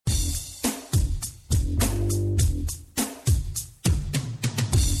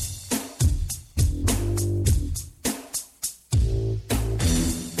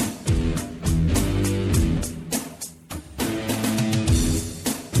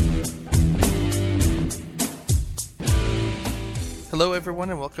Hello everyone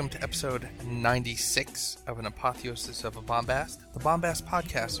and welcome to episode 96 of An Apotheosis of a Bombast. The Bombast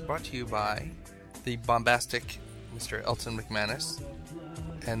podcast is brought to you by the bombastic Mr. Elton McManus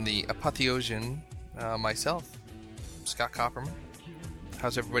and the apotheosian myself, Scott Copperman.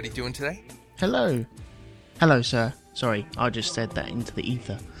 How's everybody doing today? Hello. Hello, sir. Sorry, I just said that into the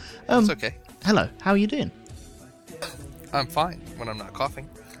ether. It's okay. Hello, how are you doing? I'm fine when I'm not coughing.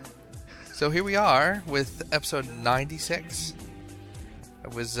 So here we are with episode 96. I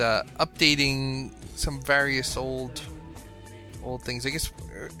was updating some various old things. I guess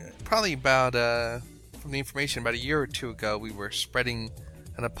probably about, from the information, about a year or two ago, we were spreading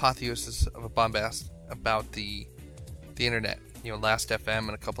an apotheosis of a bombast about the internet. You know, Last FM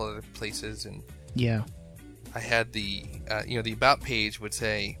and a couple other places. And yeah, I had the about page would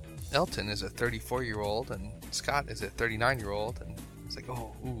say, Elton is a 34-year-old and Scott is a 39-year-old. And it's like,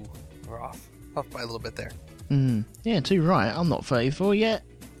 we're off by a little bit there. Yeah, too right. I'm not 34 yet.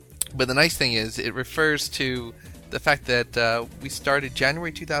 But the nice thing is, it refers to the fact that we started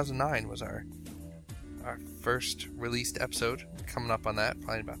January 2009 was our first released episode. We're coming up on that,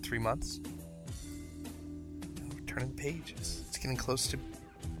 probably in about 3 months. We're turning the page. It's getting close to,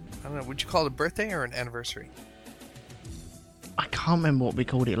 I don't know, would you call it a birthday or an anniversary? I can't remember what we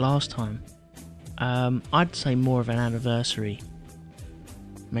called it last time. I'd say more of an anniversary.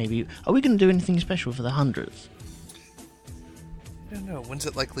 Maybe. Are we going to do anything special for the 100th? I don't know. When's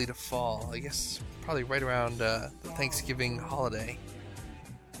it likely to fall? I guess probably right around the Thanksgiving holiday.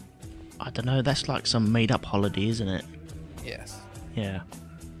 I don't know. That's like some made-up holiday, isn't it? Yes. Yeah.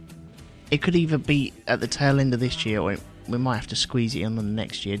 It could either be at the tail end of this year, or we might have to squeeze it in on the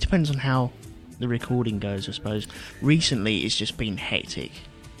next year. It depends on how the recording goes, I suppose. Recently, it's just been hectic.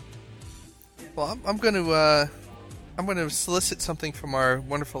 Well, I'm going to solicit something from our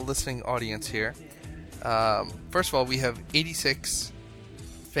wonderful listening audience here. First of all, we have 86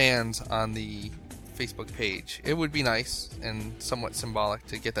 fans on the Facebook page. It would be nice and somewhat symbolic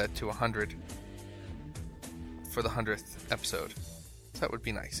to get that to 100 for the 100th episode. So that would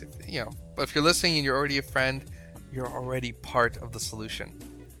be nice. But if you're listening and you're already a friend, you're already part of the solution.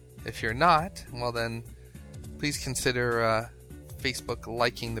 If you're not, well then, please consider Facebook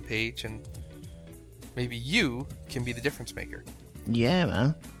liking the page, and maybe you can be the difference maker. Yeah,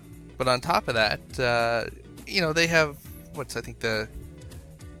 man. But on top of that, they have,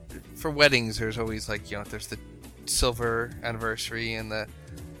 for weddings, there's always there's the silver anniversary and the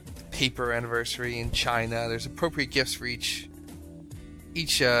paper anniversary in China. There's appropriate gifts for each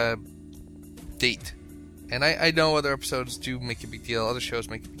date. And I know other episodes do make a big deal. Other shows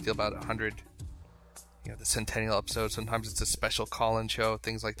make a big deal about 100. The centennial episode. Sometimes it's a special call-in show,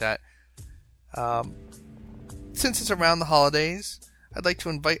 things like that. Since it's around the holidays, I'd like to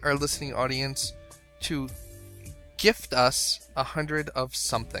invite our listening audience to gift us 100 of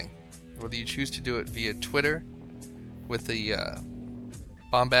something. Whether you choose to do it via Twitter with the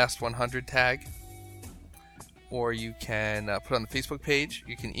Bombast100 tag, or you can put it on the Facebook page.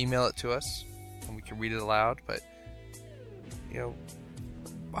 You can email it to us, and we can read it aloud. But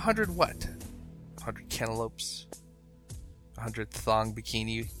 100 what? 100 cantaloupes, 100 thong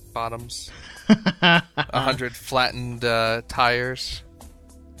bikini bottoms, 100 flattened tires,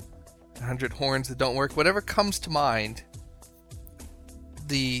 100 horns that don't work. Whatever comes to mind.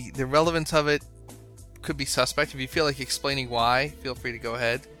 The relevance of it could be suspect. If you feel like explaining why, feel free to go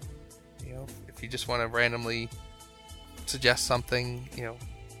ahead. If you just want to randomly suggest something,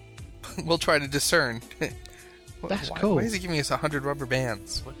 we'll try to discern. That's cool. Why is he giving us 100 rubber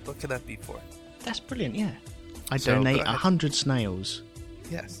bands? What could that be for? That's brilliant, yeah. I donate 100 snails.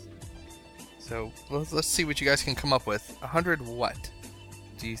 Yes. So let's see what you guys can come up with. 100 what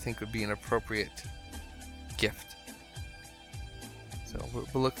do you think would be an appropriate gift? So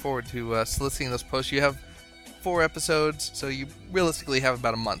we'll look forward to soliciting those posts. You have 4 episodes, so you realistically have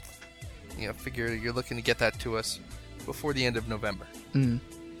about a month. Figure you're looking to get that to us before the end of November.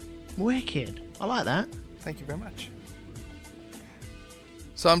 Wicked. I like that. Thank you very much.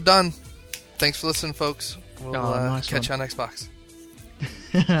 So I'm done. Thanks for listening, folks. We'll nice catch one. you on Xbox.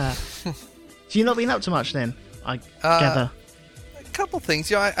 So you've not been up to much then, I gather? A couple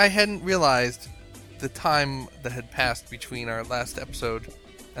things. I hadn't realized the time that had passed between our last episode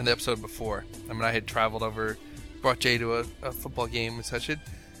and the episode before. I mean, I had traveled over, brought Jay to a football game and such.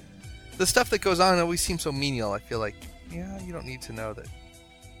 The stuff that goes on always seems so menial. I feel like, you don't need to know that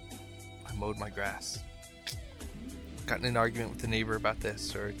I mowed my grass. Got in an argument with the neighbor about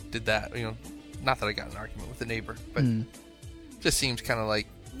this or did that. Not that I got in an argument with the neighbor, but just seems kind of like,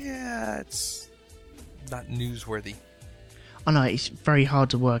 it's not newsworthy. I know, it's very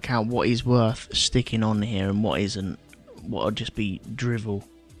hard to work out what is worth sticking on here and what isn't. what would just be drivel.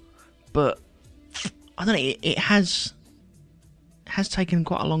 But I don't know. It has taken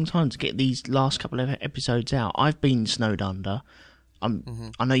quite a long time to get these last couple of episodes out. I've been snowed under.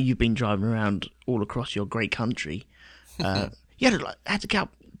 I know you've been driving around all across your great country. You had to get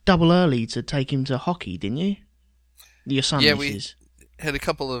up double early to take him to hockey, didn't you? Your son misses. We had a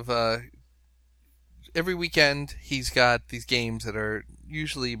couple of... every weekend, he's got these games that are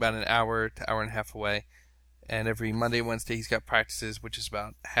usually about an hour to hour and a half away. And every Monday, Wednesday, he's got practices, which is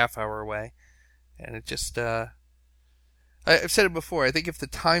about a half hour away. And it just... I've said it before. I think if the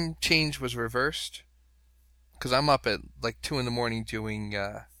time change was reversed... Because I'm up at like 2 a.m. doing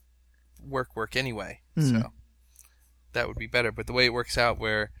work anyway. So that would be better. But the way it works out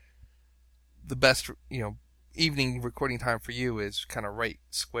where the best, evening recording time for you is kind of right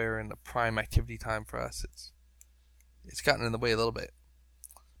square in the prime activity time for us. It's gotten in the way a little bit.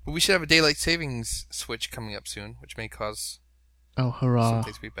 But we should have a daylight savings switch coming up soon, which may cause some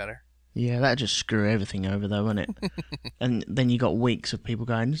things to be better. Yeah, that'd just screw everything over though, wouldn't it? And then you got weeks of people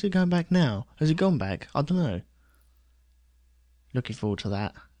going, is it going back now? Has it gone back? I don't know. Looking forward to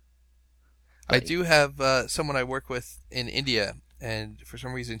that. I do have someone I work with in India, and for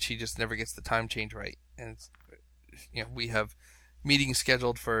some reason she just never gets the time change right. And we have meetings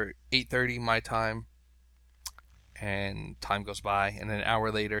scheduled for 8:30 my time, and time goes by, and then an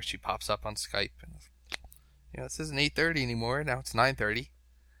hour later she pops up on Skype, and this isn't 8:30 anymore. Now it's 9:30.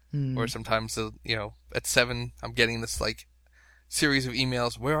 Or sometimes at 7 I'm getting this like series of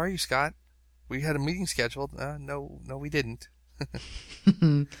emails. Where are you, Scott? We had a meeting scheduled. No, we didn't.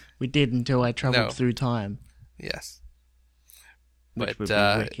 We did until I travelled through time. Yes, which would be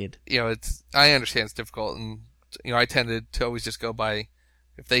wicked. I understand it's difficult, and I tended to always just go by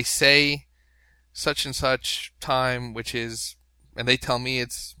if they say such and such time, which is, and they tell me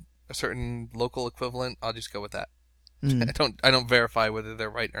it's a certain local equivalent, I'll just go with that. I don't verify whether they're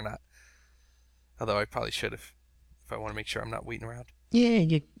right or not. Although I probably should if I want to make sure I'm not waiting around. Yeah,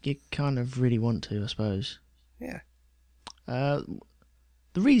 you kind of really want to, I suppose. Yeah. The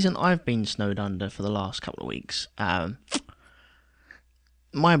reason I've been snowed under for the last couple of weeks,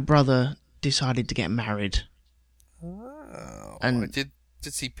 my brother decided to get married. Oh. And I did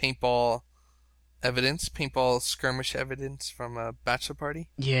see paintball skirmish evidence from a bachelor party.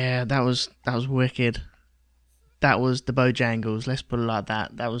 Yeah, that was wicked. That was the Bojangles, let's put it like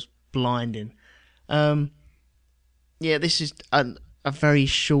that. That was blinding. This is a very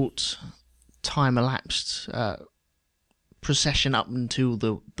short time elapsed procession up until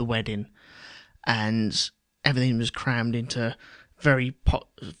the wedding, and everything was crammed into very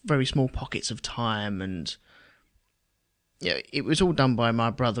small pockets of time, and it was all done by my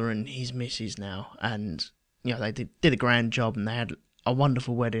brother and his missus now, and they did a grand job, and they had a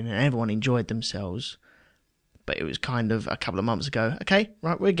wonderful wedding, and everyone enjoyed themselves. But it was kind of a couple of months ago. Okay,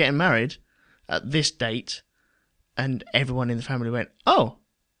 right, we're getting married at this date, and everyone in the family went, "Oh,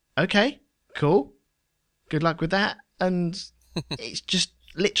 okay, cool, good luck with that." And it's just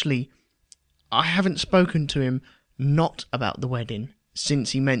literally, I haven't spoken to him not about the wedding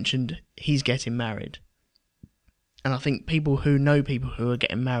since he mentioned he's getting married. And I think people who know people who are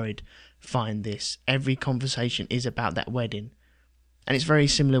getting married find this. Every conversation is about that wedding. And it's very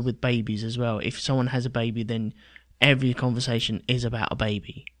similar with babies as well. If someone has a baby, then every conversation is about a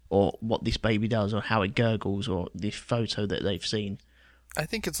baby, or what this baby does, or how it gurgles, or this photo that they've seen. I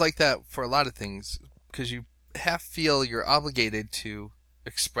think it's like that for a lot of things, because you feel you're obligated to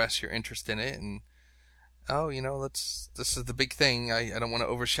express your interest in it, and this is the big thing. I don't want to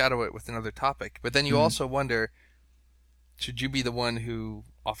overshadow it with another topic. But then you also wonder, should you be the one who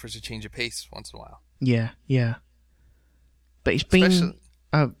offers a change of pace once in a while? Yeah. But it's been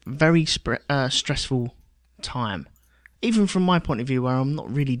a very stressful time, even from my point of view, where I'm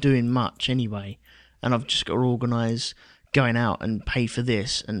not really doing much anyway, and I've just got to organise going out and pay for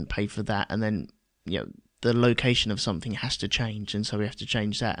this and pay for that, and then the location of something has to change, and so we have to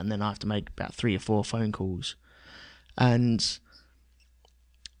change that, and then I have to make about 3 or 4 phone calls. And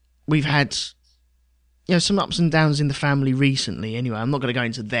we've had some ups and downs in the family recently anyway. I'm not going to go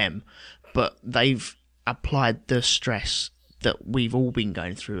into them, but they've applied the stress that we've all been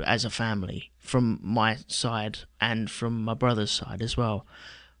going through as a family, from my side and from my brother's side as well.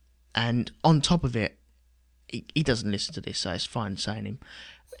 And on top of it, he doesn't listen to this, so it's fine saying him.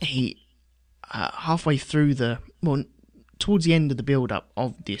 He halfway through towards the end of the build-up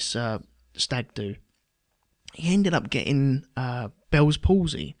of this stag do, he ended up getting Bell's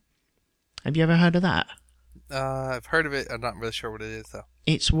palsy. Have you ever heard of that? I've heard of it. I'm not really sure what it is, though.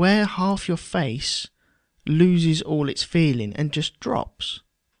 It's where half your face loses all its feeling and just drops.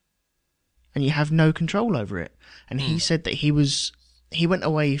 and you have no control over it. And he said that he went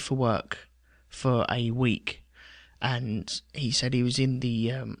away for work for a week, and he said he was in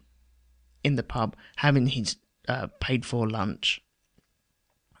the pub having his paid for lunch,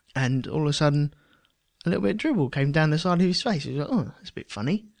 and all of a sudden a little bit of dribble came down the side of his face. He was like, oh, that's a bit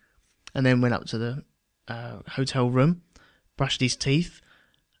funny. And then went up to the hotel room, brushed his teeth,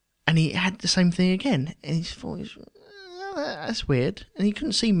 and he had the same thing again. And he thought, that's weird. And he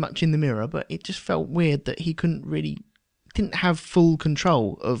couldn't see much in the mirror, but it just felt weird that he didn't have full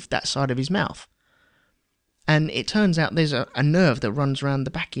control of that side of his mouth. And it turns out there's a nerve that runs around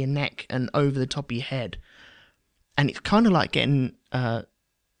the back of your neck and over the top of your head. And it's kind of like getting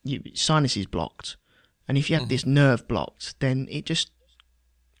your sinuses blocked. And if you have this nerve blocked, then it just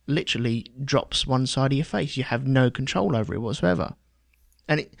literally drops one side of your face. You have no control over it whatsoever.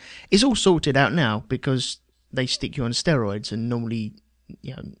 And it's all sorted out now because they stick you on steroids, and normally,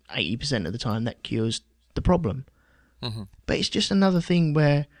 80% of the time that cures the problem. Mm-hmm. But it's just another thing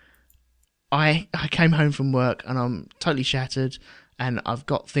where I came home from work and I'm totally shattered, and I've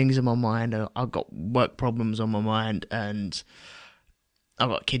got things in my mind, I've got work problems on my mind, and I've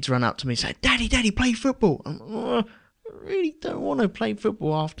got kids run up to me and say, Daddy, play football. I really don't want to play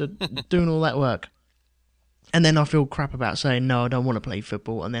football after doing all that work. And then I feel crap about saying, no, I don't want to play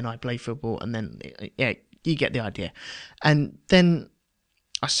football, and then I play football, and then, yeah, you get the idea. And then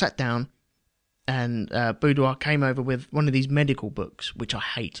I sat down, and Boudoir came over with one of these medical books, which I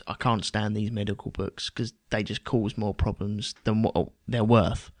hate. I can't stand these medical books because they just cause more problems than what they're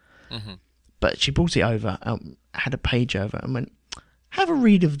worth. Mm-hmm. But she brought it over, had a page over, and went, have a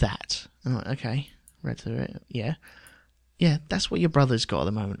read of that. I'm like, okay, read through it. Yeah, that's what your brother's got at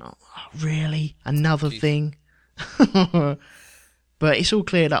the moment. Oh, really? Another thing? But it's all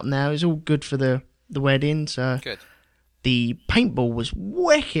cleared up now. It's all good for the wedding. So good. The paintball was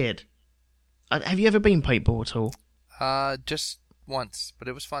wicked. Have you ever been paintball at all? Just once, but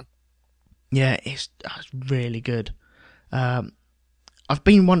it was fun. Yeah, it's really good. I've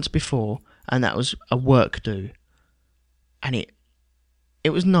been once before, and that was a work do, and it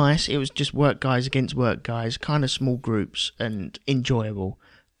was nice. It was just work guys against work guys, kind of small groups, and enjoyable.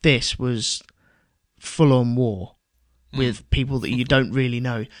 This was full-on war with people that you don't really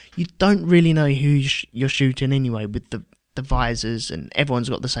know. You don't really know who you're shooting anyway with the visors, and everyone's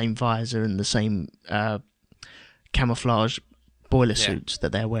got the same visor and the same camouflage boiler suits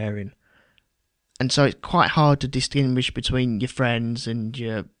that they're wearing. And so it's quite hard to distinguish between your friends and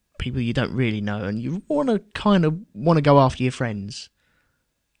your people you don't really know, and you want to go after your friends.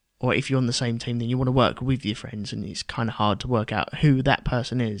 Or if you're on the same team, then you want to work with your friends, and it's kind of hard to work out who that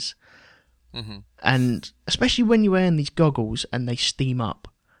person is. Mm-hmm. And especially when you're wearing these goggles and they steam up,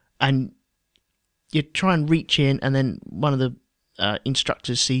 and you try and reach in, and then one of the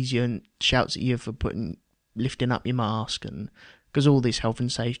instructors sees you and shouts at you for lifting up your mask, and because all this health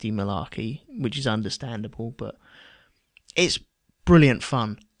and safety malarkey, which is understandable, but it's brilliant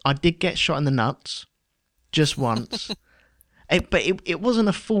fun. I did get shot in the nuts just once. But it wasn't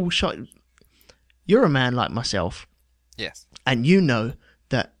a full shot. You're a man like myself. Yes. And you know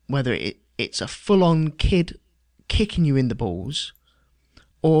that whether it's a full-on kid kicking you in the balls,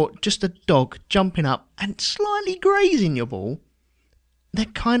 or just a dog jumping up and slightly grazing your ball, they're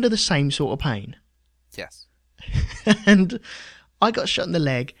kind of the same sort of pain. Yes. And I got shot in the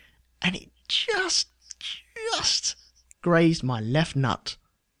leg, and it just grazed my left nut,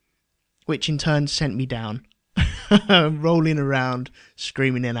 which in turn sent me down. Rolling around,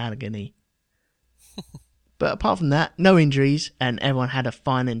 screaming in agony. But apart from that, no injuries, and everyone had a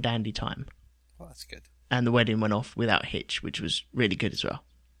fine and dandy time. Well, that's good. And the wedding went off without a hitch, which was really good as well.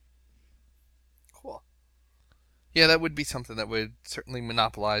 Cool. Yeah, that would be something that would certainly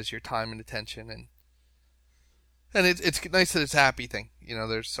monopolize your time and attention, and it's nice that it's a happy thing.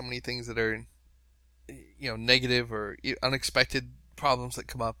 There's so many things that are, negative or unexpected problems that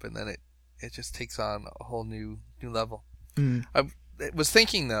come up, and then it just takes on a whole new level. Mm. I was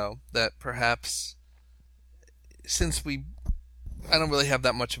thinking, though, that perhaps since I don't really have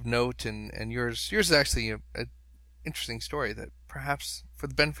that much of note, and yours is actually a interesting story, that perhaps for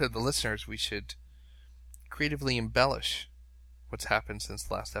the benefit of the listeners, we should creatively embellish what's happened since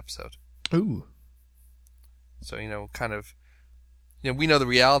the last episode. Ooh. So, kind of, we know the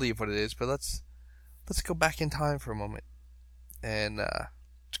reality of what it is, but let's go back in time for a moment and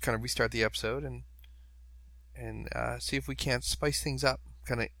to kind of restart the episode and see if we can't spice things up,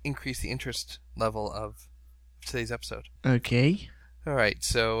 kind of increase the interest level of today's episode. Okay. All right.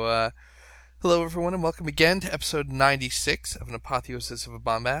 So, hello everyone, and welcome again to episode 96 of An Apotheosis of a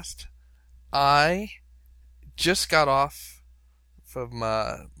Bombast. I just got off from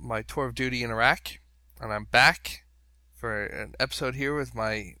my tour of duty in Iraq, and I'm back for an episode here with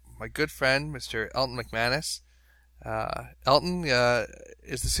my good friend, Mr. Elton McManus. Elton,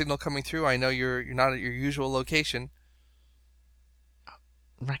 is the signal coming through? I know you're not at your usual location.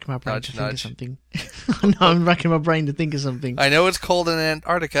 Racking my brain Nudge, to think of nudge. something. No, I'm racking my brain to think of something. I know it's cold in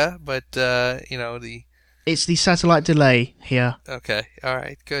Antarctica, but It's the satellite delay here. Okay, all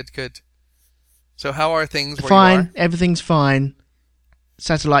right, good. So how are things where Fine, you are? everything's fine.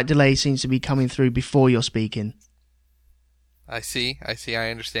 Satellite delay seems to be coming through before you're speaking. I see,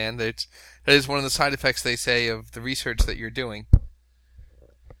 I understand. That is one of the side effects, they say, of the research that you're doing.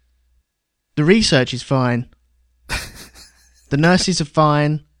 The research is fine. The nurses are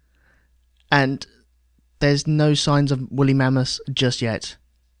fine. And there's no signs of woolly mammoths just yet.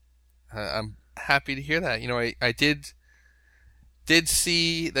 I'm happy to hear that. I did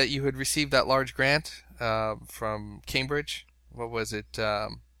see that you had received that large grant from Cambridge. What was it?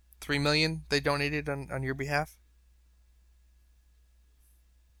 $3 million they donated on your behalf?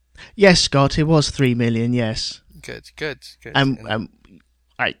 Yes, Scott, it was 3 million, yes. Good.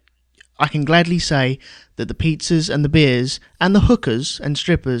 I can gladly say that the pizzas and the beers and the hookers and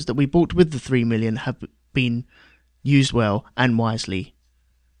strippers that we bought with the 3 million have been used well and wisely.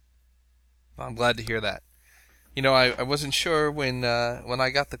 I'm glad to hear that. I wasn't sure when I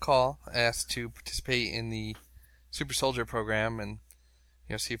got the call, asked to participate in the Super Soldier program and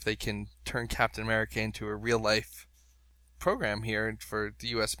see if they can turn Captain America into a real life program here for the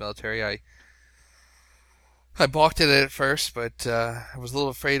U.S. military. I balked at it at first, but I was a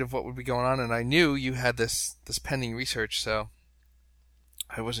little afraid of what would be going on, and I knew you had this pending research, so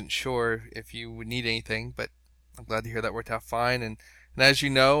I wasn't sure if you would need anything, but I'm glad to hear that worked out fine. And as you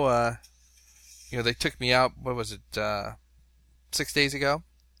know, they took me out, what was it, 6 days ago?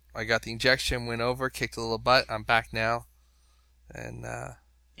 I got the injection, went over, kicked a little butt. I'm back now. And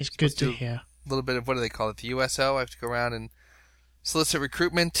it's good to hear. A little bit of, what do they call it, the USO. I have to go around and solicit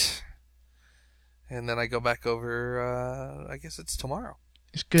recruitment. And then I go back over, I guess it's tomorrow.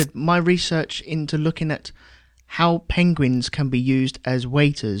 It's good. My research into looking at how penguins can be used as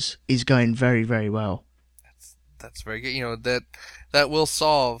waiters is going very, very well. That's very good. That will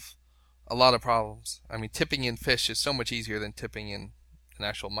solve a lot of problems. I mean, tipping in fish is so much easier than tipping in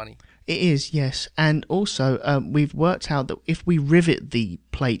actual money. It is, yes. And also, we've worked out that if we rivet the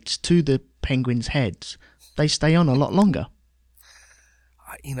plates to the penguins' heads, they stay on a lot longer.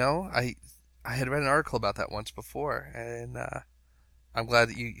 I had read an article about that once before, and I'm glad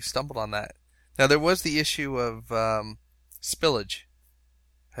that you stumbled on that. Now, there was the issue of spillage.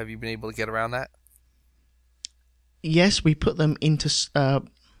 Have you been able to get around that? Yes, we put them into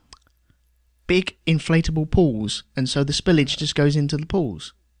big inflatable pools, and so the spillage just goes into the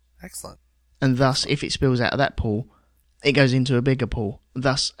pools. Excellent. And thus, if it spills out of that pool, it goes into a bigger pool.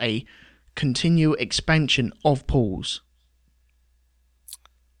 Thus, a continual expansion of pools.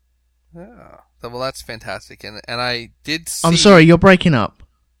 Yeah. Well, that's fantastic. And I did see... I'm sorry, you're breaking up.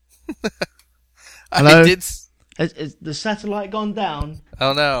 Hello? Has the satellite gone down?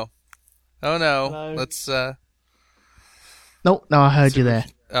 Oh, no. Hello? Let's... No, I heard you there.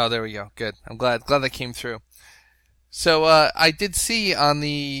 Oh, there we go. Good. I'm glad that came through. So I did see on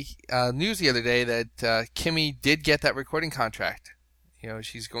the news the other day that Kimmy did get that recording contract.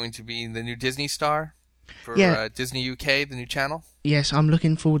 She's going to be the new Disney star for Disney UK, the new channel. Yes, I'm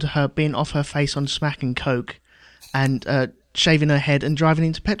looking forward to her being off her face on Smack and Coke and shaving her head and driving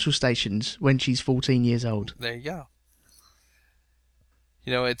into petrol stations when she's 14 years old. There you go.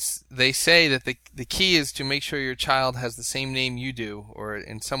 They say that the key is to make sure your child has the same name you do, or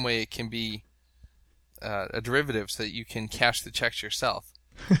in some way it can be a derivative so that you can cash the checks yourself.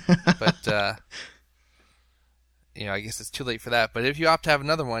 But I guess it's too late for that. But if you opt to have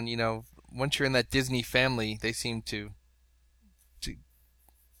another one, once you're in that Disney family, they seem to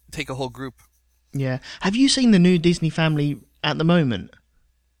take a whole group. Yeah. Have you seen the new Disney family at the moment?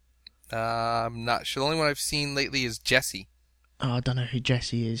 I'm not sure. The only one I've seen lately is Jessie. Oh, I don't know who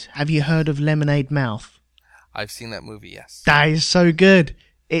Jessie is. Have you heard of Lemonade Mouth? I've seen that movie, yes. That is so good.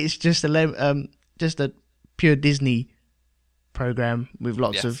 It's just a pure Disney program with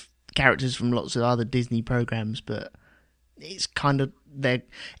lots of characters from lots of other Disney programs, but it's kind of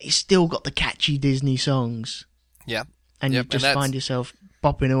it's still got the catchy Disney songs. Yeah. And you just find yourself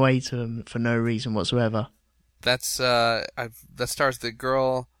bopping away to them for no reason whatsoever. That stars the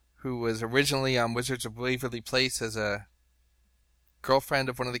girl who was originally on Wizards of Waverly Place as a girlfriend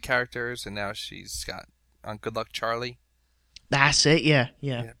of one of the characters, and now she's got on Good Luck Charlie. That's it, yeah.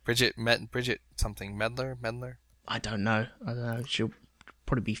 Bridget something, Medler? I don't know. She'll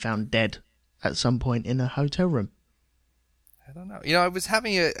probably be found dead at some point in a hotel room. I don't know. I was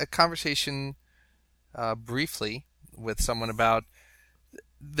having a conversation briefly with someone about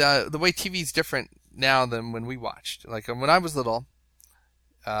the way TV's different now than when we watched. Like when I was little,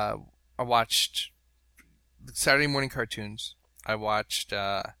 I watched Saturday morning cartoons. I watched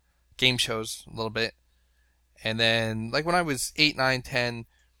game shows a little bit. And then, like when I was 8, 9, 10,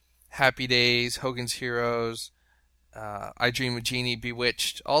 Happy Days, Hogan's Heroes, I Dream of Jeannie,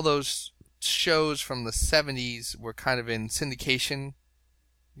 Bewitched, all those shows from the 70s were kind of in syndication.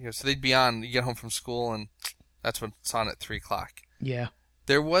 So they'd be on, you get home from school, and that's when it's on at 3 o'clock. Yeah.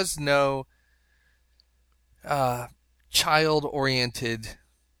 There was no child-oriented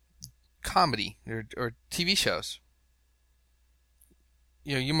comedy or TV shows.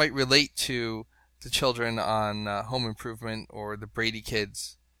 You might relate to the children on Home Improvement or the Brady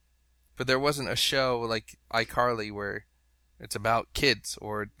Kids, but there wasn't a show like iCarly where it's about kids,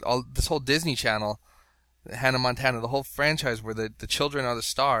 or this whole Disney Channel, Hannah Montana, the whole franchise where the children are the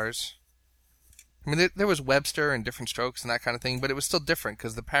stars. I mean, there was Webster and Different Strokes and that kind of thing, but it was still different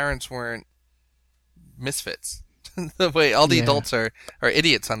because the parents weren't misfits. The way all the adults are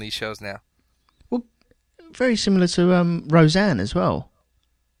idiots on these shows now. Well, very similar to Roseanne as well.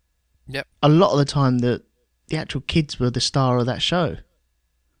 Yep. A lot of the time, the actual kids were the star of that show.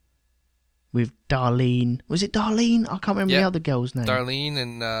 With Darlene. Was it Darlene? I can't remember the other girl's name. Darlene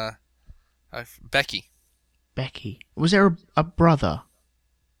and Becky. Becky. Was there a brother?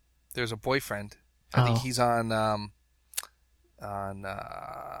 There's a boyfriend. I think he's on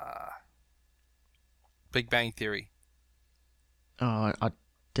Big Bang Theory. Oh, I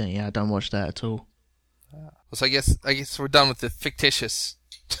don't watch that at all. So I guess we're done with the fictitious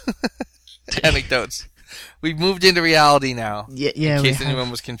anecdotes. We've moved into reality now. Yeah. In case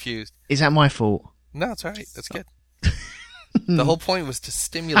anyone was confused. Is that my fault? No, it's all right. That's good. The whole point was to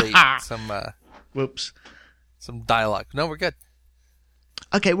stimulate some whoops, some dialogue. No, we're good.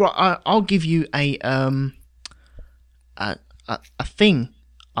 Okay, well, I'll give you a thing.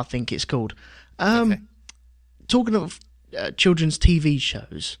 I think it's called. Okay. Talking of children's TV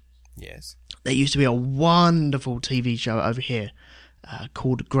shows. Yes. There used to be a wonderful TV show over here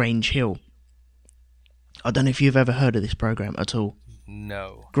called Grange Hill. I don't know if you've ever heard of this program at all.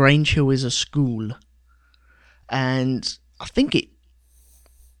 No. Grange Hill is a school, and I think it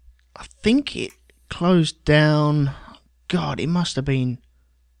closed down. God, it must have been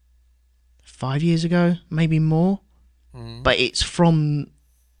 5 years ago, maybe more. Mm. But it's from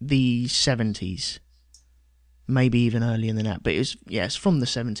the 70s, maybe even earlier than that. But it's from the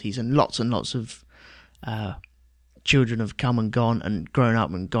 70s, and lots of children have come and gone and grown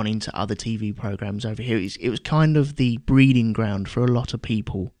up and gone into other TV programs over here. It was kind of the breeding ground for a lot of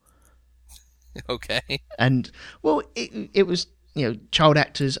people. Okay. And, well, it was, child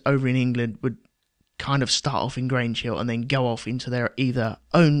actors over in England would kind of start off in Grange Hill and then go off into their either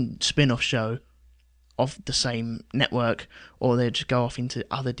own spin-off show of the same network, or they'd just go off into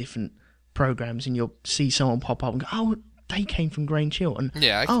other different programs, and you'll see someone pop up and go, oh, they came from Grange Hill. And,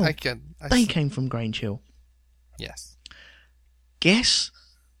 yeah, they came from Grange Hill. Yes. Guess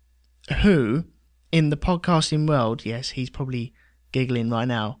who in the podcasting world, yes, he's probably giggling right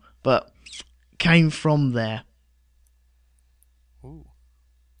now, but came from there. Ooh.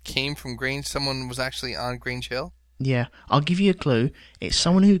 Came from Grange? Someone was actually on Grange Hill? Yeah, I'll give you a clue. It's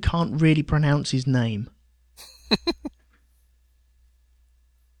someone who can't really pronounce his name.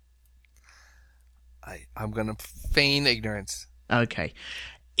 I'm going to feign ignorance. Okay.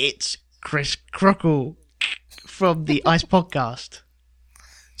 It's Chris Crockle from the Ice Podcast.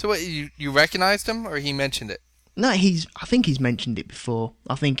 So what, you recognized him, or he mentioned it? No, I think he's mentioned it before.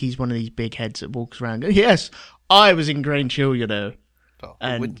 I think he's one of these big heads that walks around going, yes, I was in Grange Hill, Oh,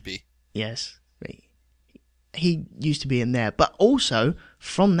 it wouldn't be. Yes. He used to be in there. But also,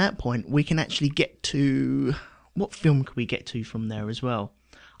 from that point, we can actually get to... What film could we get to from there as well?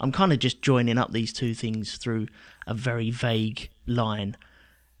 I'm kind of just joining up these two things through a very vague line.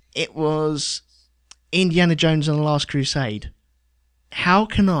 It was Indiana Jones and the Last Crusade. How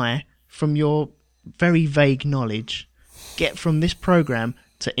can I, from your very vague knowledge, get from this program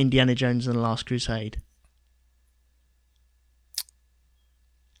to Indiana Jones and the Last Crusade?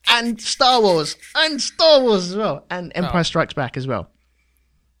 And Star Wars as well, and Empire Strikes Back as well.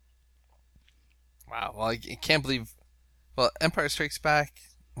 Wow, well, I can't believe... Well, Empire Strikes Back...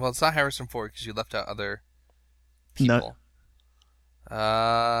 Well, it's not Harrison Ford because you left out other people.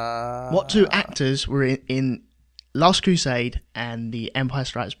 No. What two actors were in Last Crusade and The Empire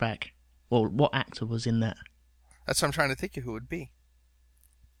Strikes Back? Well, what actor was in that? That's what I'm trying to think of who it would be.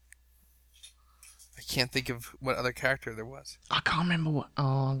 I can't think of what other character there was. I can't remember what...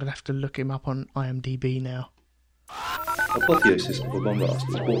 Oh, I'm going to have to look him up on IMDb now. Apotheosis of a Bombast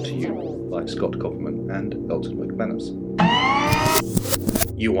is brought to you by Scott Copperman and Elton McManus.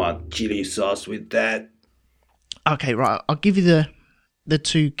 You want chili sauce with that? Okay, right. I'll give you the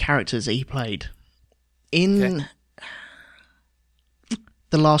two characters that he played. In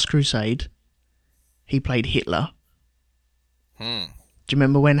The Last Crusade, he played Hitler. Do you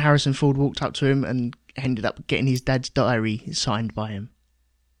remember when Harrison Ford walked up to him and ended up getting his dad's diary signed by him?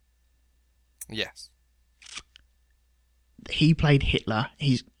 Yes. He played Hitler.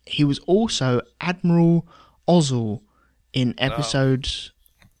 He was also Admiral Ozzel in episode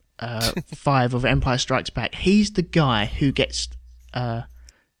 5 of Empire Strikes Back. He's the guy who gets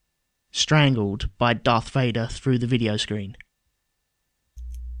strangled by Darth Vader through the video screen.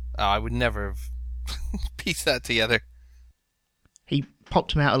 Oh, I would never have pieced that together. He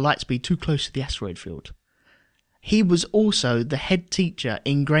popped him out of lightspeed too close to the asteroid field. He was also the head teacher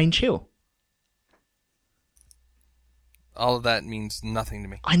in Grange Hill. All of that means nothing to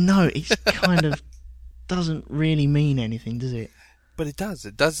me. I know, it kind of doesn't really mean anything, does it? But it does.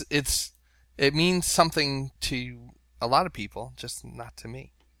 It does. It means something to a lot of people, just not to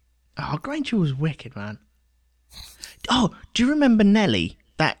me. Oh, Grange Hill was wicked, man. Oh, do you remember Nelly?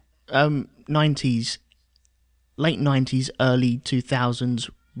 That 90s, late 90s, early 2000s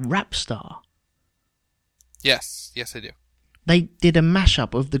rap star? Yes, I do. They did a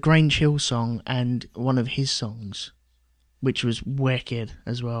mashup of the Grange Hill song and one of his songs, which was wicked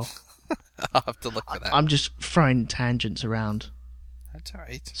as well. I'll have to look for that. I'm just throwing tangents around. That's all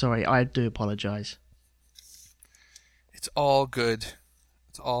right. Sorry, I do apologise. It's all good.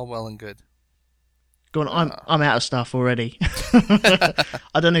 It's all well and good. Go on, I'm out of stuff already.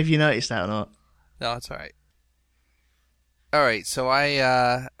 I don't know if you noticed that or not. No, it's all right. All right, so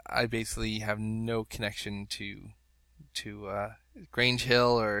I basically have no connection to Grange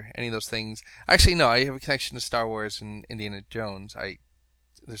Hill or any of those things. Actually, no, I have a connection to Star Wars and Indiana Jones.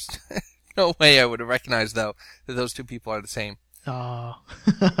 There's no way I would have recognized though that those two people are the same. Oh.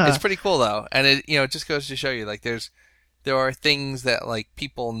 It's pretty cool though, and it just goes to show you like there are things that like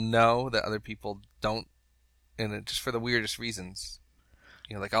people know that other people don't, and it, just for the weirdest reasons.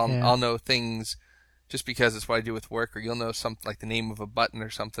 Like I'll know things just because it's what I do with work, or you'll know something like the name of a button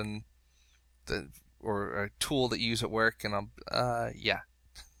or something, or a tool that you use at work, and I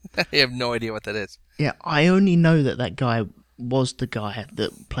have no idea what that is. Yeah, I only know that guy was the guy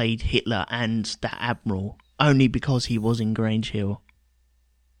that played Hitler and that Admiral only because he was in Grange Hill.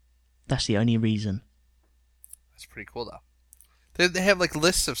 That's the only reason. That's pretty cool though. They have like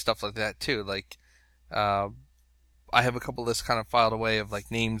lists of stuff like that too. Like, I have a couple lists kind of filed away of like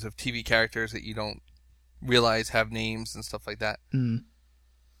names of TV characters that you don't realize have names and stuff like that. Mm.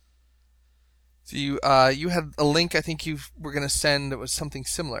 So you had a link I think you were going to send that was something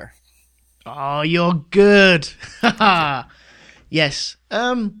similar. Oh, you're good. Yes.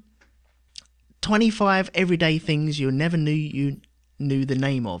 25 everyday things you never knew you knew the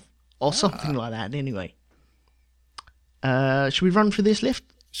name of, or something like that. Anyway, should we run through this list?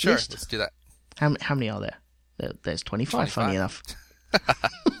 Sure, let's do that. How many are there? There's 25. Funny enough.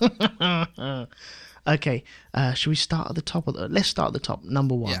 Okay. Should we start at the top of let's start at the top.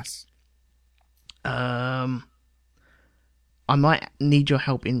 Number 1. Yes. I might need your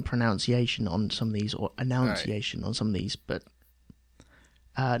help in pronunciation on some of these, or enunciation on some of these, but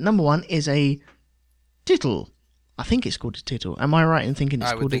number 1 is a tittle. I think it's called a tittle. Am I right in thinking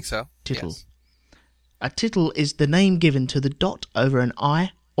it's called a tittle? Yes. A tittle is the name given to the dot over an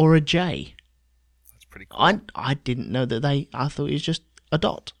I or a J. That's pretty cool. I didn't know that I thought it was just a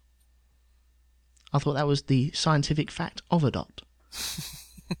dot. I thought that was the scientific fact of a dot.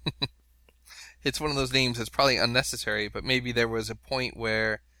 It's one of those names that's probably unnecessary, but maybe there was a point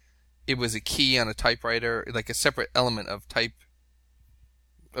where it was a key on a typewriter, like a separate element of type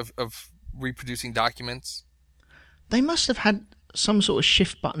of reproducing documents. They must have had some sort of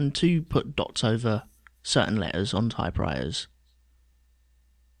shift button to put dots over certain letters on typewriters.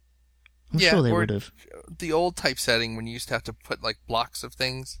 I'm sure they would have. The old typesetting, when you used to have to put like blocks of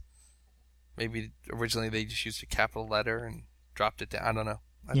things, maybe originally they just used a capital letter and dropped it down. I don't know.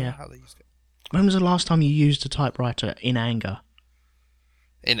 I don't know how they used it. When was the last time you used a typewriter in anger?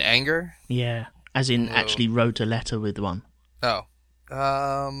 In anger? Yeah, as in actually wrote a letter with one. Oh.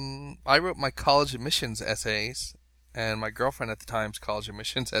 I wrote my college admissions essays and my girlfriend at the time's college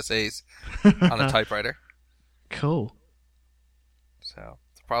admissions essays on a typewriter. Cool. So,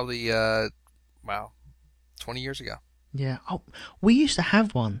 it's probably, 20 years ago. Yeah. Oh, we used to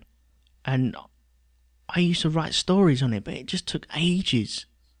have one, and I used to write stories on it, but it just took ages.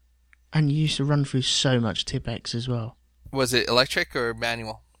 And you used to run through so much Tipex as well. Was it electric or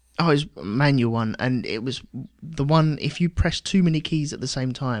manual? Oh, it was a manual one, and it was the one, if you press too many keys at the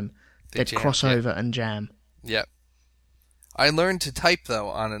same time, they'd jam, cross over and jam. Yep. I learned to type, though,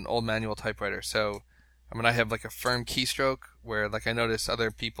 on an old manual typewriter. So, I mean, I have like a firm keystroke where, like, I notice other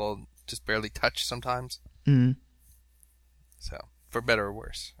people just barely touch sometimes. Mm. So, for better or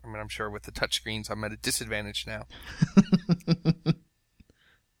worse. I mean, I'm sure with the touch screens, I'm at a disadvantage now.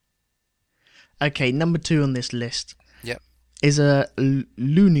 Okay, number 2 on this list. Yep. Is a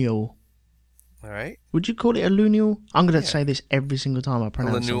Lunial. All right. Would you call it a Lunial? I'm going to say this every single time I A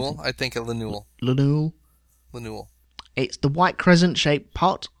pronounce Lanule? something. I think a Lanule. Lunial. Lanule. It's the white crescent-shaped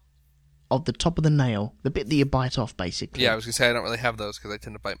part of the top of the nail, the bit that you bite off, basically. Yeah, I was going to say I don't really have those because I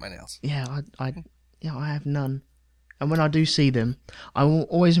tend to bite my nails. Yeah, I have none. And when I do see them, I'm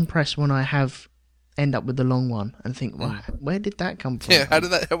always impressed when I end up with the long one and think, wow, where did that come from? Yeah, how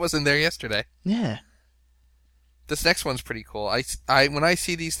did that wasn't there yesterday? Yeah. This next one's pretty cool. I when I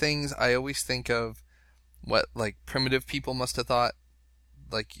see these things, I always think of what like primitive people must have thought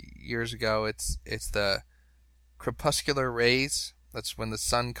like years ago. It's the crepuscular rays. That's when the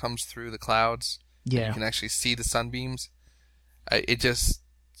sun comes through the clouds. Yeah. You can actually see the sunbeams.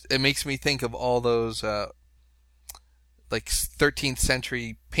 It makes me think of all those like 13th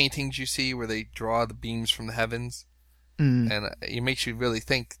century paintings you see where they draw the beams from the heavens. And it makes you really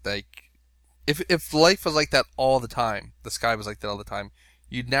think, like, if life was like that all the time, the sky was like that all the time,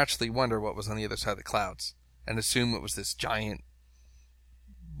 you'd naturally wonder what was on the other side of the clouds and assume it was this giant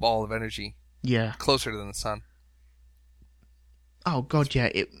ball of energy. Yeah. Closer than the sun. Oh, God, yeah.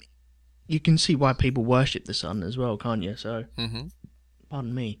 You can see why people worship the sun as well, can't you? So,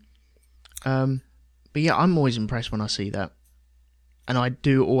 pardon me. But yeah, I'm always impressed when I see that. And I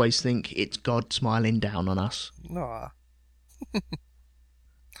do always think it's God smiling down on us. Aw. All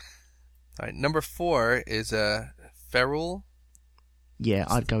right, number 4 is a ferrule. Yeah,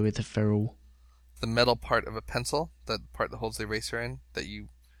 I'd go with the ferrule. The metal part of a pencil, the part that holds the eraser in, that you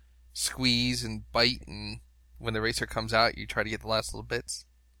squeeze and bite, and when the eraser comes out, you try to get the last little bits.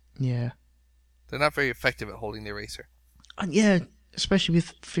 Yeah. They're not very effective at holding the eraser. And yeah, especially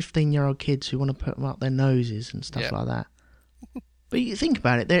with 15-year-old kids who want to put them up their noses and stuff like that. But you think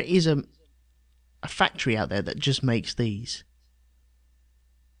about it, there is a factory out there that just makes these.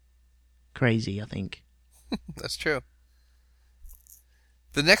 Crazy, I think. That's true.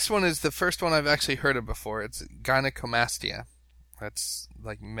 The next one is the first one I've actually heard of before. It's gynecomastia. That's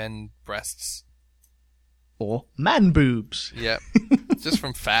like men breasts. Or man boobs. Yep. Just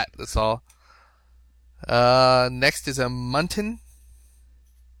from fat, that's all. Next is a muntin.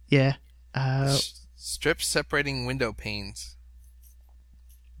 Yeah. Strips separating window panes.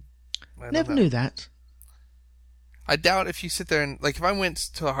 Never knew that. I doubt if you sit there and, like, if I went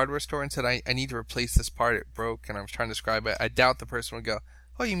to a hardware store and said, I need to replace this part, it broke, and I was trying to describe it, I doubt the person would go,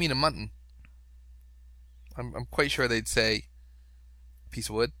 oh, you mean a muntin? I'm quite sure they'd say, piece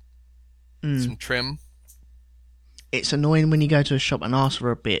of wood, some trim. It's annoying when you go to a shop and ask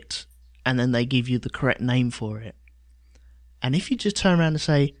for a bit, and then they give you the correct name for it. And if you just turn around and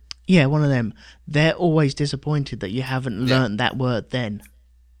say, yeah, one of them, they're always disappointed that you haven't learnt that word then.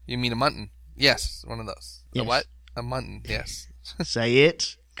 You mean a muntin? Yes, one of those. Yes. A what? A muntin, yes. Say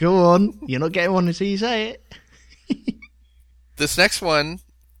it. Go on. You're not getting one until you say it. This next one,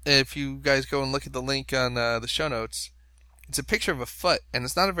 if you guys go and look at the link on the show notes, it's a picture of a foot, and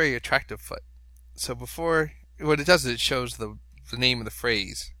it's not a very attractive foot. So before, what it does is it shows the name of the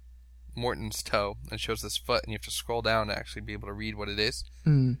phrase, Morton's toe, and shows this foot, and you have to scroll down to actually be able to read what it is.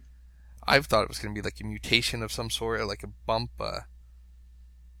 I've thought it was going to be like a mutation of some sort, or like a bump. I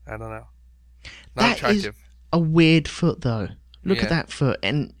don't know. Not attractive. Is a weird foot, though. Look at that foot,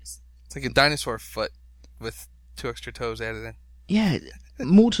 and it's like a dinosaur foot with 2 extra toes added in. Yeah,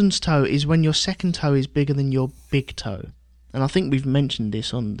 Morton's toe is when your second toe is bigger than your big toe. And I think we've mentioned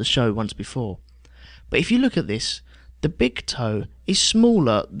this on the show once before. But if you look at this, the big toe is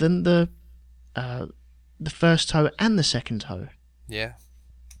smaller than the first toe and the second toe. Yeah.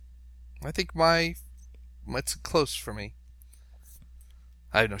 I think it's close for me.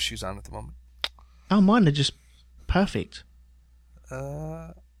 I have no shoes on at the moment. Oh, mine are just perfect.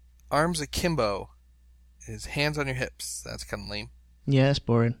 Arms akimbo is hands on your hips. That's kind of lame. Yeah, it's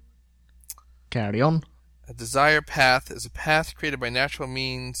boring. Carry on. A desire path is a path created by natural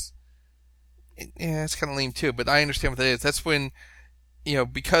means. Yeah, it's kind of lame too, but I understand what that is. That's when,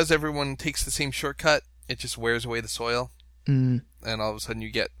 because everyone takes the same shortcut, it just wears away the soil. And all of a sudden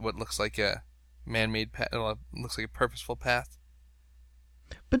you get what looks like a man-made path, looks like a purposeful path.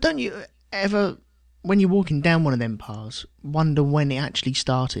 But don't you ever, when you're walking down one of them paths, wonder when it actually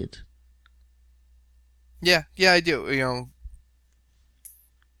started? Yeah, I do.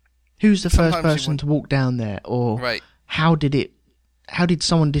 Who's the first sometimes you person want- to walk down there? Or Right. how did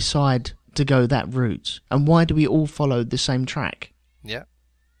someone decide to go that route? And why do we all follow the same track? Yeah.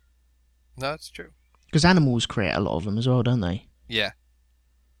 No, it's true. Because animals create a lot of them as well, don't they? Yeah.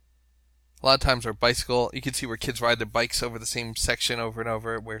 A lot of times our bicycle, you can see where kids ride their bikes over the same section over and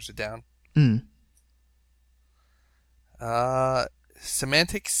over. It wears it down. Mm.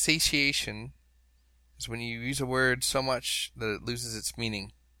 Semantic satiation is when you use a word so much that it loses its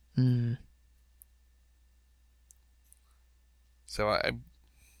meaning. Mm. So I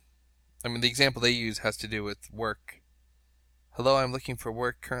mean, the example they use has to do with work. Hello, I'm looking for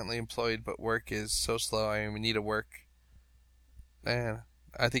work, currently employed, but work is so slow, I need a work. And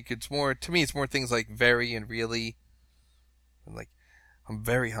I think it's more, to me, it's more things like very and really. And like, I'm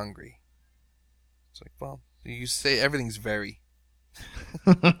very hungry. It's like, well, you say everything's very.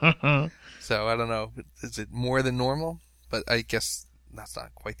 So I don't know, is it more than normal? But I guess that's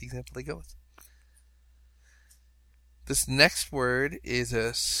not quite the example they go with. This next word is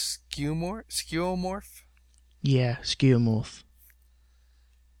a skeuomorph. Yeah, skeuomorph.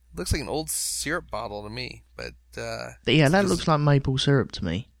 Looks like an old syrup bottle to me, but Yeah, that looks like maple syrup to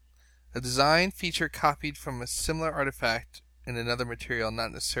me. a design feature copied from a similar artifact in another material,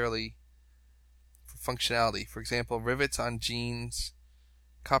 not necessarily for functionality. For example, rivets on jeans,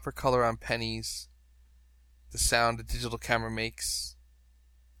 copper color on pennies, the sound a digital camera makes,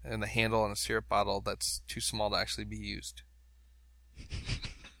 and the handle on a syrup bottle that's too small to actually be used.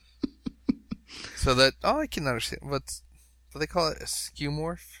 So that, I can understand. What they call it? A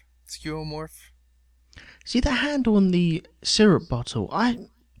skeuomorph? Skeuomorph? See the handle on the syrup bottle?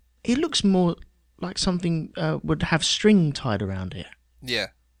 It looks more like something would have string tied around it. Yeah.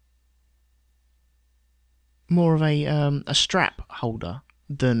 More of a strap holder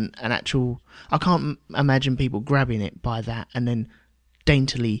than an actual. I can't imagine people grabbing it by that and then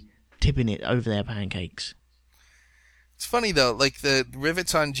daintily tipping it over their pancakes. It's funny though, like the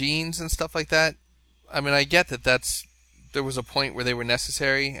rivets on jeans and stuff like that. I mean, I get that there was a point where they were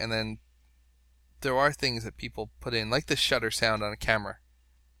necessary, and then there are things that people put in, like the shutter sound on a camera.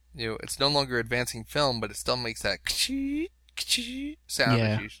 You know, it's no longer advancing film, but it still makes that sound.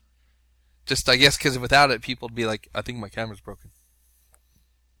 Yeah. Just, I guess, because without it, people would be like, I think my camera's broken.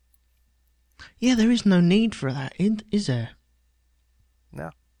 Yeah, there is no need for that, is there?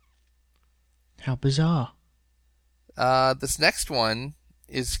 No. How bizarre. This next one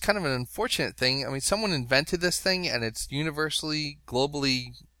is kind of an unfortunate thing. I mean, someone invented this thing, and it's universally,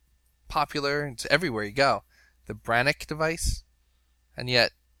 globally popular. It's everywhere you go. The Brannick device. And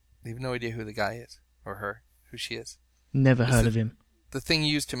yet, you have no idea who the guy is. Or her. Who she is. Never heard of him. The thing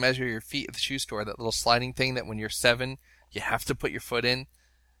used to measure your feet at the shoe store. That little sliding thing that when you're 7, you have to put your foot in.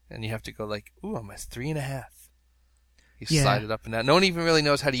 And you have to go like, ooh, I'm a 3.5. You slide it up and down. No one even really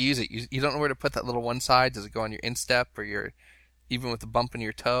knows how to use it. You don't know where to put that little one side. Does it go on your instep or your, even with the bump in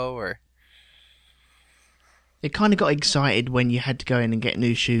your toe? Or It kind of got excited when you had to go in and get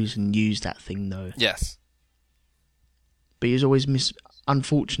new shoes and use that thing, though. yes, But it was always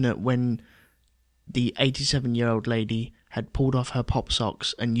unfortunate when the 87-year-old lady had pulled off her pop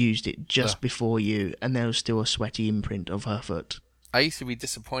socks and used it just before you, and there was still a sweaty imprint of her foot. I used to be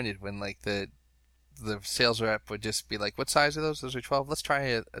disappointed when like the sales rep would just be like, "What size are those? Those are 12. Let's try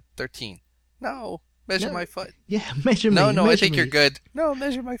a 13." No, measure my foot. Yeah, measure me. No, I measure think me. you're good. No,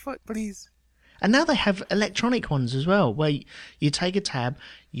 measure my foot, please. And now they have electronic ones as well, where you take a tab,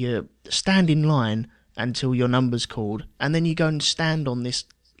 you stand in line until your number's called, and then you go and stand on this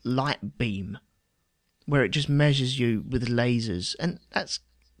light beam where it just measures you with lasers. And that's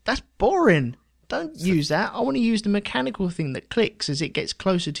boring. Don't use that. I want to use the mechanical thing that clicks as it gets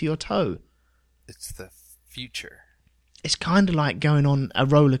closer to your toe. It's the future. It's kind of like going on a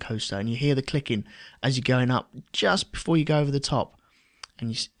roller coaster and you hear the clicking as you're going up just before you go over the top.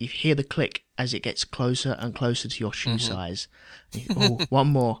 And you hear the click as it gets closer and closer to your shoe size. And one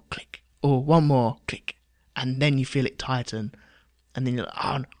more click. Oh, one more click. And then you feel it tighten. And then you're like,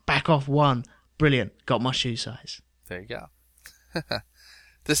 oh, back off one. Brilliant. Got my shoe size. There you go.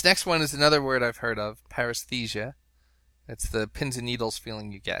 This next one is another word I've heard of, paresthesia. It's the pins and needles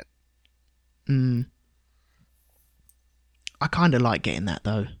feeling you get. I kind of like getting that,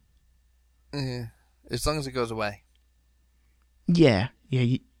 though. As long as it goes away. Yeah,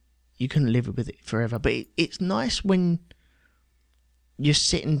 you couldn't live with it forever. But it's nice when you're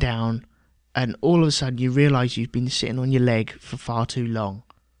sitting down and all of a sudden you realise you've been sitting on your leg for far too long.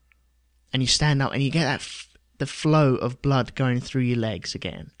 And you stand up and you get that the flow of blood going through your legs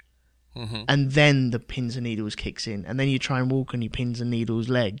again. Mm-hmm. And then the pins and needles kicks in. And then you try and walk on your pins and needles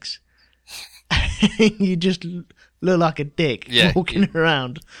legs. You just look like a dick walking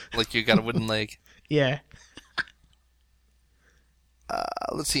around. Like you got a wooden leg. Yeah.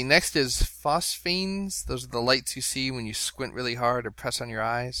 Let's see. Next is phosphenes. Those are the lights you see when you squint really hard or press on your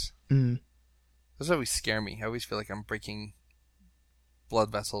eyes. Mm. Those always scare me. I always feel like I'm breaking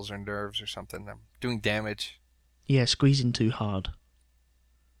blood vessels or nerves or something. I'm doing damage. Yeah, squeezing too hard.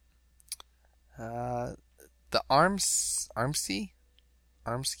 The Armsky?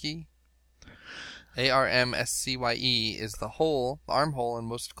 ARMSCYE is the armhole in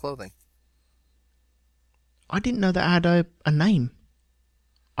most clothing. I didn't know that had a name.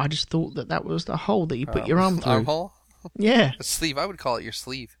 I just thought that was the hole that you put your arm through. Armhole? Yeah. A sleeve. I would call it your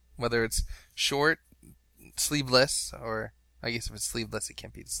sleeve. Whether it's short, sleeveless, or I guess if it's sleeveless, it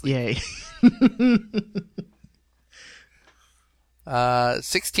can't be the sleeve. Yeah.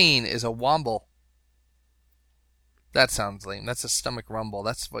 16 is a womble. That sounds lame. That's a stomach rumble.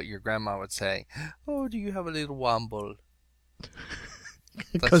 That's what your grandma would say. Oh, do you have a little womble?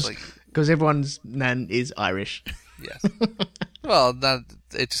 Because everyone's nan is Irish. Yes. Well,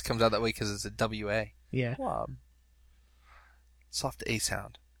 it just comes out that way because it's a WA. Yeah. Wob. Soft A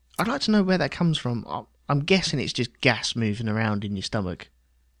sound. I'd like to know where that comes from. I'm guessing it's just gas moving around in your stomach.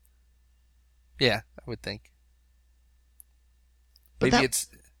 Yeah, I would think. But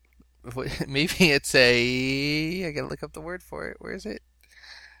Maybe it's a... I gotta look up the word for it. Where is it?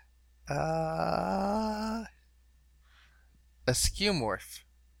 A skeuomorph.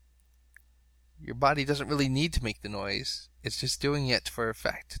 Your body doesn't really need to make the noise. It's just doing it for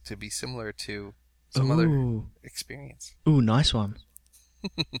effect to be similar to some other experience. Ooh, nice one.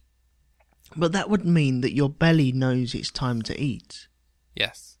 But that would mean that your belly knows it's time to eat.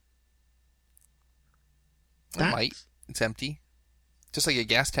 Yes. It might. It's empty. Just like a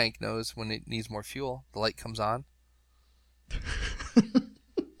gas tank knows when it needs more fuel. The light comes on. The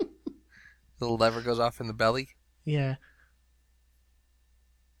little lever goes off in the belly. Yeah.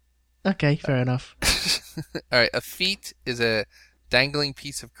 Okay, fair enough. Alright, a feet is a dangling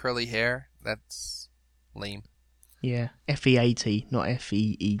piece of curly hair. That's lame. Yeah, F-E-A-T, not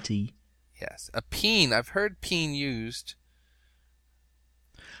F-E-E-T. Yes. A peen. I've heard peen used.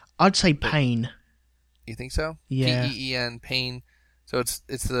 I'd say pain. You think so? Yeah. P-E-E-N, pain. So it's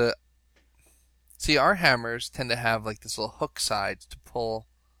the... See, our hammers tend to have like this little hook side to pull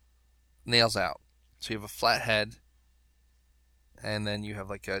nails out. So you have a flat head, and then you have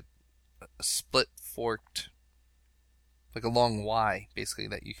like a split forked, like a long Y, basically,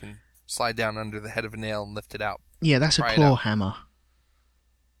 that you can slide down under the head of a nail and lift it out. Yeah, that's a claw hammer.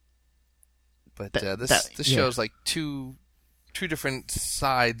 But this shows like two different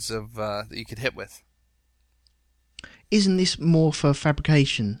sides of that you could hit with. Isn't this more for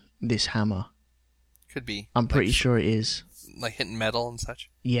fabrication, this hammer? Could be. I'm pretty sure it is. Like hitting metal and such?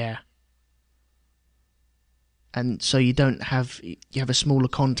 Yeah. And so you have a smaller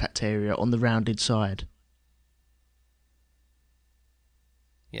contact area on the rounded side.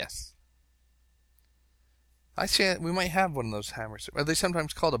 Yes. Actually, we might have one of those hammers. Are they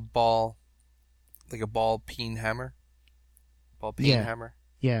sometimes called a ball, like a ball peen hammer? Ball peen hammer?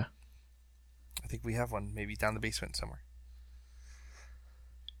 Yeah. I think we have one, maybe down the basement somewhere.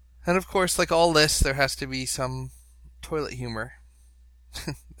 And of course, like all lists, there has to be some toilet humor.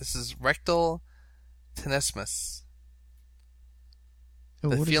 This is rectal tenesmus.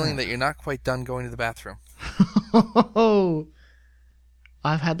 The feeling that you're not quite done going to the bathroom. Oh,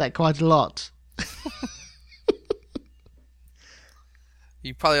 I've had that quite a lot.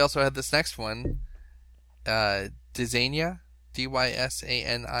 You probably also had this next one. Dysania.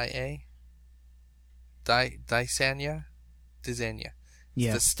 D-Y-S-A-N-I-A. Dysania. Dysania.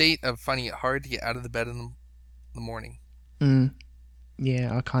 Yeah. It's the state of finding it hard to get out of the bed in the morning. Mm.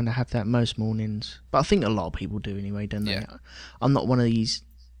 Yeah, I kind of have that most mornings. But I think a lot of people do anyway, don't they? Yeah. I'm not one of these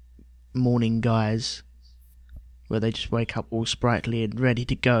morning guys where they just wake up all sprightly and ready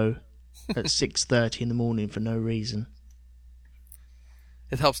to go at 6:30 in the morning for no reason.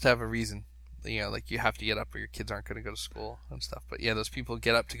 It helps to have a reason. You know, like you have to get up or your kids aren't going to go to school and stuff. But yeah, those people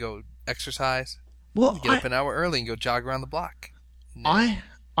get up to go exercise. Well, get up an hour early and go jog around the block. No.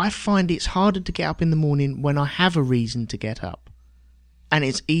 I find it's harder to get up in the morning when I have a reason to get up. And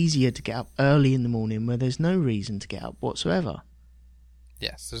it's easier to get up early in the morning where there's no reason to get up whatsoever.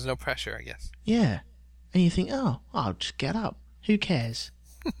 Yes, there's no pressure, I guess. Yeah. And you think, oh, I'll just get up. Who cares?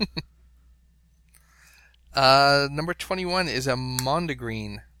 Number 21 is a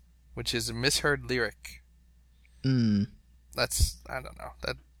mondegreen, which is a misheard lyric. That's, I don't know.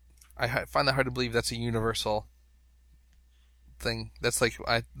 I find that hard to believe that's a universal thing. That's like,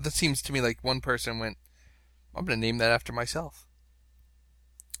 that seems to me like one person went, I'm going to name that after myself.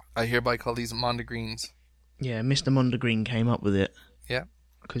 I hereby call these Mondegreens. Yeah, Mr. Mondegreen came up with it. Yeah.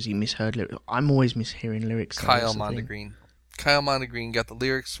 Because he misheard lyrics. I'm always mishearing lyrics. Kyle Mondegreen. Kyle Mondegreen got the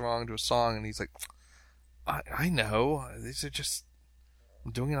lyrics wrong to a song, and he's like, I know. These are just...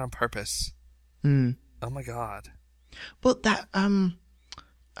 I'm doing it on purpose. Mm. Oh my god. But that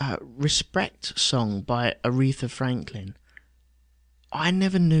Respect song by Aretha Franklin, I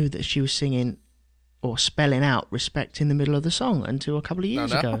never knew that she was singing or spelling out respect in the middle of the song until a couple of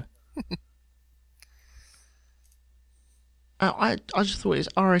years ago. I just thought it was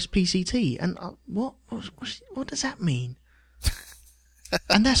RSPCT, and what does that mean?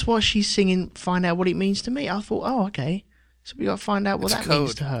 And that's why she's singing "Find Out What It Means to Me." I thought, oh, okay, so we got to find out what that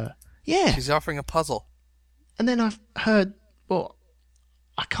means to her. Yeah, she's offering a puzzle. And then I've heard, well,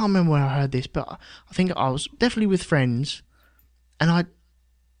 I can't remember where I heard this, but I think I was definitely with friends, and I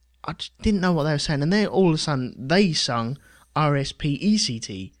just didn't know what they were saying, and then all of a sudden they sung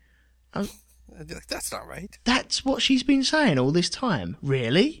RSPECT. That's not right. That's what she's been saying all this time.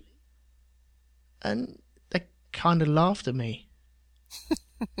 Really? And they kind of laughed at me.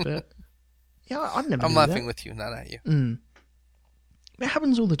 But yeah, I never. I'm knew laughing that. with you, not at you. Mm. It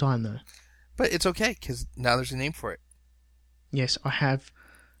happens all the time, though. But it's okay because now there's a name for it. Yes, I have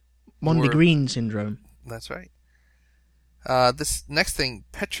Mondegreen syndrome. That's right. This next thing,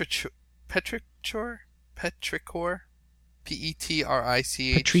 petrichor, Petrichor, Petrichor.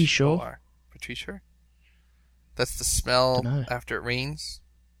 Petrichor. That's the smell after it rains.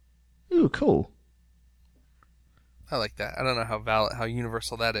 Ooh, cool. I like that. I don't know how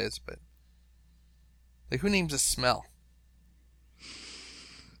universal that is, but like, who names a smell?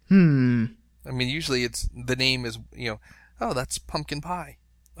 I mean, usually the name is, oh, that's pumpkin pie.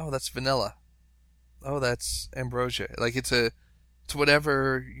 Oh, that's vanilla. Oh, that's ambrosia. Like, it's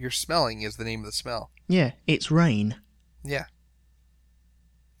whatever you're smelling is the name of the smell. Yeah, it's rain. Yeah.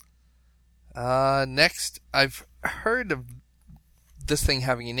 Next, I've heard of this thing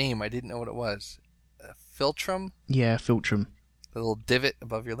having a name. I didn't know what it was. Philtrum? Yeah, Philtrum. The little divot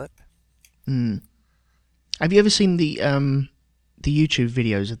above your lip? Have you ever seen the YouTube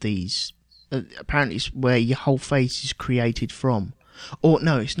videos of these? Apparently it's where your whole face is created from. Or,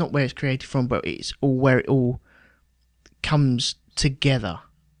 no, it's not where it's created from, but it's all where it all comes together.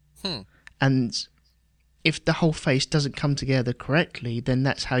 And if the whole face doesn't come together correctly, then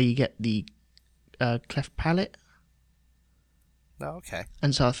that's how you get the cleft palate. Oh, okay.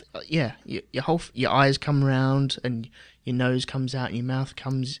 And so, your eyes come round, and your nose comes out, and your mouth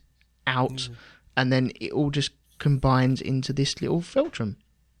comes out, and then it all just combines into this little Philtrum.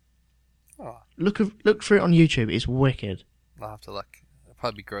 Oh. Look for it on YouTube. It's wicked. I'll have to look. I'll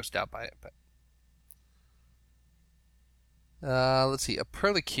probably be grossed out by it, but let's see. A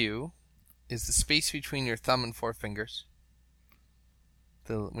perlicue is the space between your thumb and forefingers.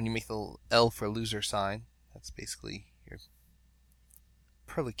 When you make the little L for loser sign, that's basically your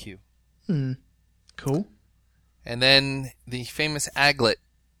perlicue. Cool. And then the famous aglet,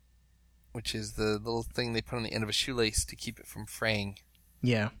 which is the little thing they put on the end of a shoelace to keep it from fraying.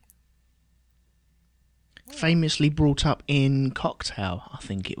 Yeah. Famously brought up in Cocktail, I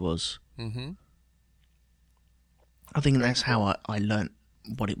think it was. Mm-hmm. I think that's how I learnt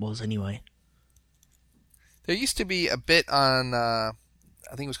what it was anyway. There used to be a bit on, I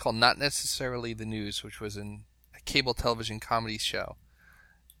think it was called Not Necessarily the News, which was a cable television comedy show.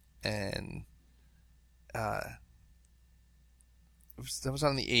 And that was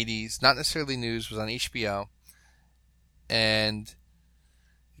on the 80s. Not Necessarily News was on HBO. And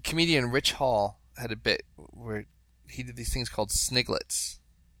comedian Rich Hall had a bit where he did these things called sniglets.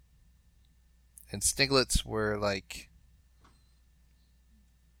 And sniglets were like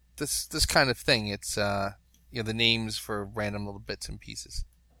this kind of thing. It's the names for random little bits and pieces.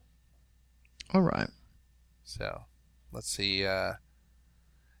 All right. So, let's see.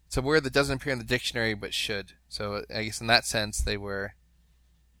 It's a word that doesn't appear in the dictionary but should. So, I guess in that sense, they were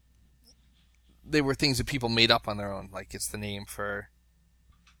things that people made up on their own. Like, it's the name for,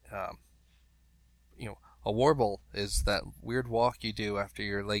 a warble is that weird walk you do after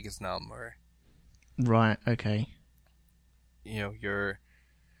your leg is numb, or right. Okay. Your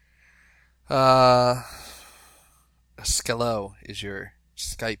a skello is your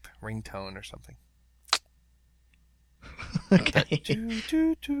Skype ringtone or something. Okay. I can't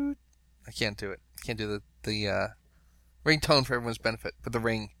do it. I can't do the ringtone for everyone's benefit, but the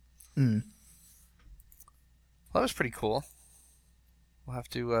ring. Well, that was pretty cool. We'll have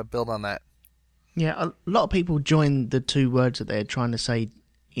to build on that. Yeah, a lot of people join the two words that they're trying to say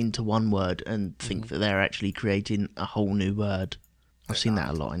into one word and think that they're actually creating a whole new word. I've seen that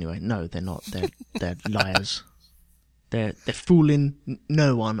a lot anyway. No, they're not. They're liars. They're fooling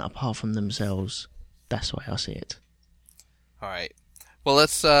no one apart from themselves. That's the way I see it. All right. Well,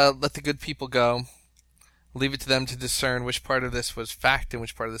 let's let the good people go. Leave it to them to discern which part of this was fact and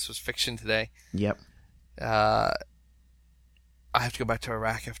which part of this was fiction today. Yep. I have to go back to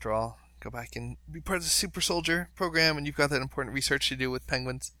Iraq after all. Go back and be part of the Super Soldier program, and you've got that important research to do with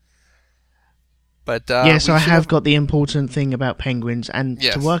penguins. But yes, I have got the important thing about penguins, and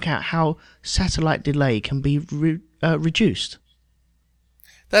Yes. to work out how satellite delay can be reduced.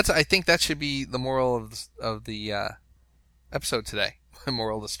 I think that should be the moral of the episode today. The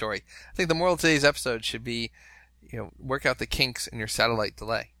moral of the story. I think the moral of today's episode should be, work out the kinks in your satellite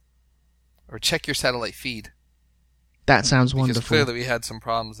delay, or check your satellite feed. That sounds Because wonderful. clearly we had some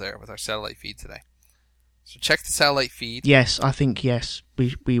problems there with our satellite feed today. So check the satellite feed. Yes, I think yes.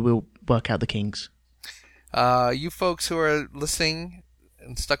 We will work out the kinks. You folks who are listening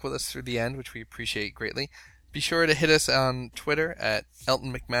and stuck with us through the end, which we appreciate greatly, be sure to hit us on Twitter at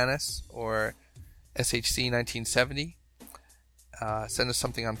Elton McManus or SHC1970. Send us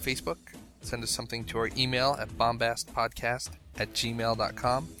something on Facebook. Send us something to our email at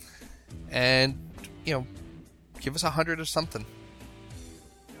bombastpodcast@gmail.com. And, give us 100 of something.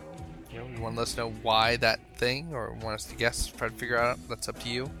 You want to let us know why that thing, or want us to guess, try to figure out, that's up to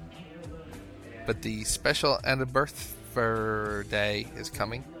you. But the special anniversary day is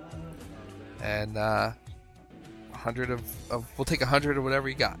coming. And 100 of we'll take 100 of whatever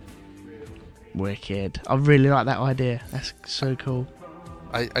you got. Wicked. I really like that idea. That's so cool.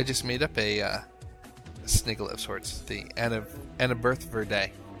 I just made up a sniggle of sorts. The anniversary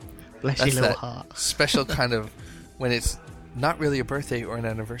day. Bless That's your little that heart. special kind of when it's not really a birthday or an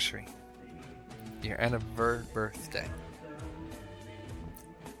anniversary. Your birthday.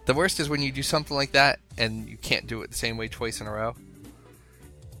 The worst is when you do something like that and you can't do it the same way twice in a row.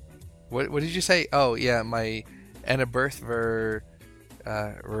 What did you say? Oh yeah, my anniversary.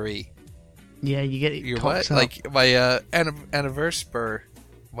 Yeah, you get it. Your cocked what? up. Like my anniversary.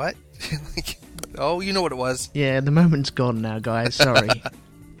 What? Like, oh, you know what it was. Yeah, the moment's gone now, guys. Sorry. All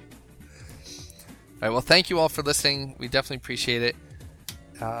right. Well, thank you all for listening. We definitely appreciate it.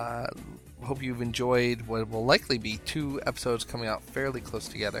 Hope you've enjoyed what will likely be 2 episodes coming out fairly close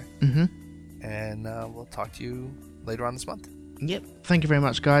together. Mm-hmm. And we'll talk to you later on this month. Yep. Thank you very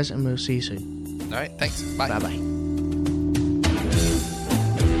much, guys, and we'll see you soon. All right. Thanks. Bye. Bye-bye.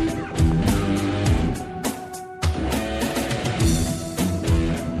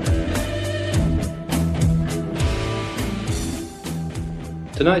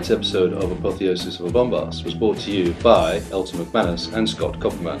 Tonight's episode of Apotheosis of a Bombast was brought to you by Elton McManus and Scott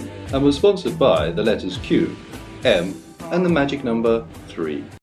Copperman, and was sponsored by the letters Q, M, and the magic number 3.